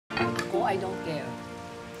I don't care.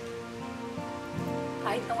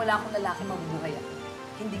 Kahit na wala akong lalaki mabubuhay ako,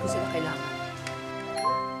 hindi ko sila kailangan.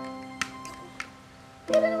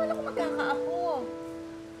 Kailan naman ako magkakaapo?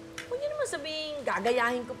 Huwag niyo naman sabihin,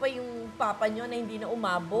 gagayahin ko pa yung papa niyo na hindi na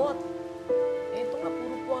umabot. Eto nga,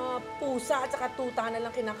 puro pa pusa at saka tuta na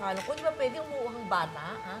lang kinakaano ko. Di ba pwede umuuhang bata,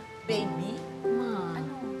 ha? Baby? Ma,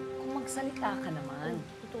 kung magsalita ka naman,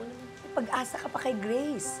 Totoo naman. pag-asa ka pa kay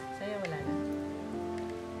Grace. Sa'yo, wala na.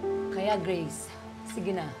 Kaya Grace,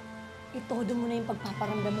 sige na, itodo mo na yung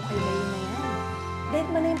pagpaparamdam mo kay Layo na yan. Dahil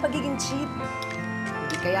mo na yung pagiging cheap.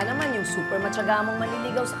 Hindi kaya naman yung super matyaga mong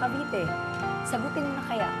manliligaw sa Cavite. Sagutin mo na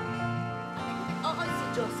kaya. Oo, si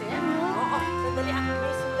Joseph? Oo, sandali ako.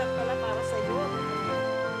 May sulat pala para sa'yo.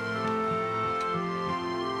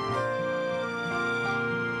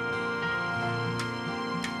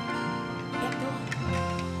 Eto.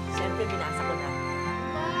 Siyempre, binasa ko na.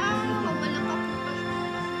 Wow! Walang kapupas na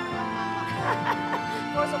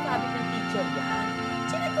Course of habit ng teacher yan.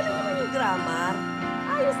 Chinek ko lang naman yung grammar.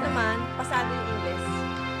 Ayos naman. Pasado yung English.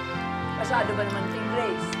 Masyado ba naman kay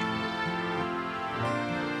Grace?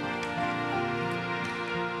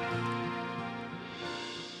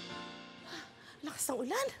 Lakas ng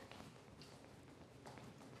ulan.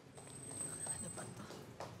 Ano ba to?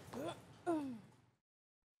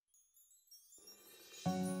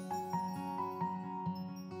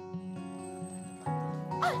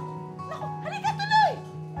 Ay! Naku! Halika tuloy!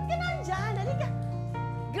 Ba't ka nandyan? Halika!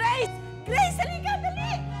 Grace! Grace! Halika! Dali!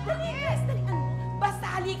 Dali, Grace! Dali! Ano? Basta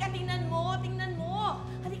halika! Tingnan mo! Tingnan mo!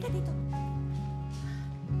 Halika dito.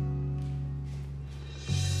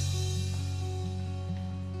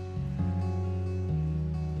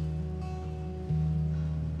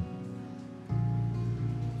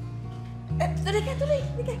 Tuloy ka, tuloy.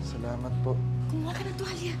 Halika. Salamat po. Kumuha ka ng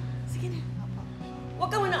tuwalya. Sige na. Huwag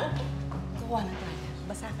ka muna upo. Kukuha ng tuwalya.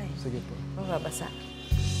 Basa ka eh. Sige po. Mababasa.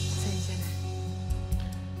 Pasensya na.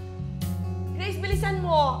 Grace, bilisan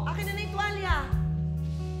mo. Akin na yung tuwalya.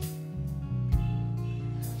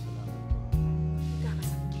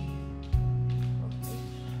 Kakasama. Okay.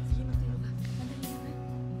 Sige, matulog ka. Madali lang ha.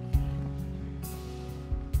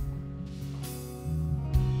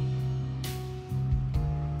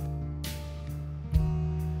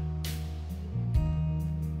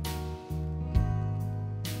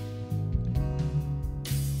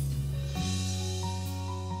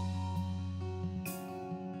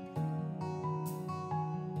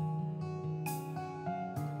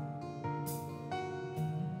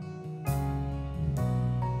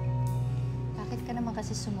 Bakit ka naman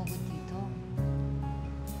kasi sumugod dito?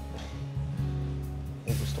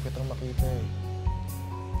 Eh, gusto kitang makita eh.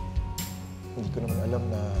 Hindi ko naman alam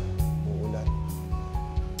na uulan.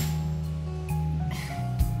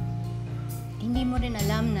 Hindi mo rin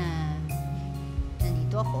alam na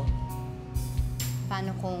nandito ako.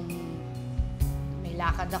 Paano kung may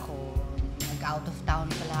lakad ako, nag-out of town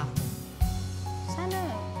pala ako? Sana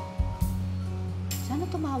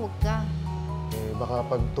tumawag ka. Eh, baka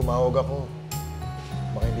pag tumawag ako,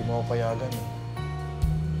 baka hindi mo ako payagan eh.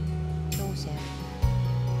 Joseph,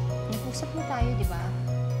 nag-usap na tayo, di ba?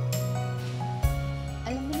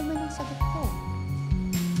 Alam mo naman yung sagot ko.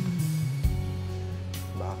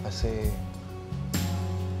 Baka kasi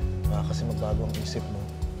magbago ang isip mo.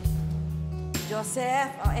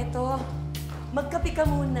 Joseph, eto. Magkape ka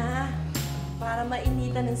muna para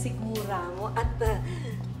mainitan ng sikmura mo at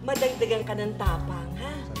madagdagan ka ng tapang,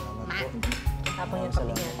 ha? Salamat po. Tapang yung kape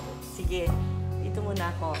niya. Sige, dito muna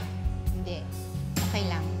ako. Hindi. Okay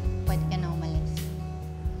lang. Pwede ka na umalis.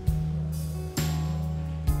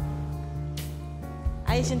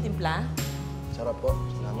 Ayos yung timpla? Sarap po.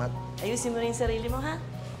 Salamat. Ayusin mo rin yung sarili mo, ha?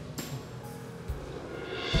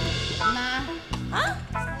 Ma! Ha?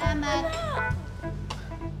 Salamat!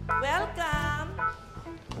 Welcome!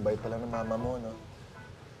 Ang bait pala ng mama mo, no?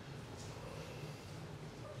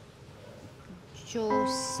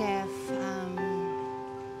 Joseph,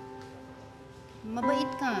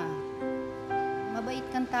 mabait ka. Mabait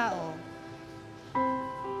kang tao.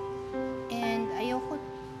 And ayokong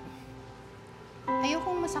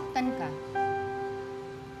masaktan ka.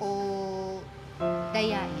 O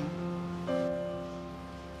dayain.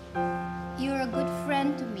 You're a good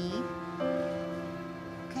friend to me.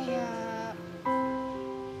 Kaya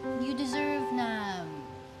you deserve na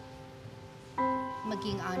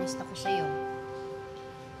maging honest ako sa'yo.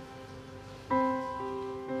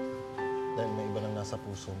 Dahil may iba nang nasa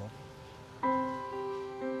puso mo.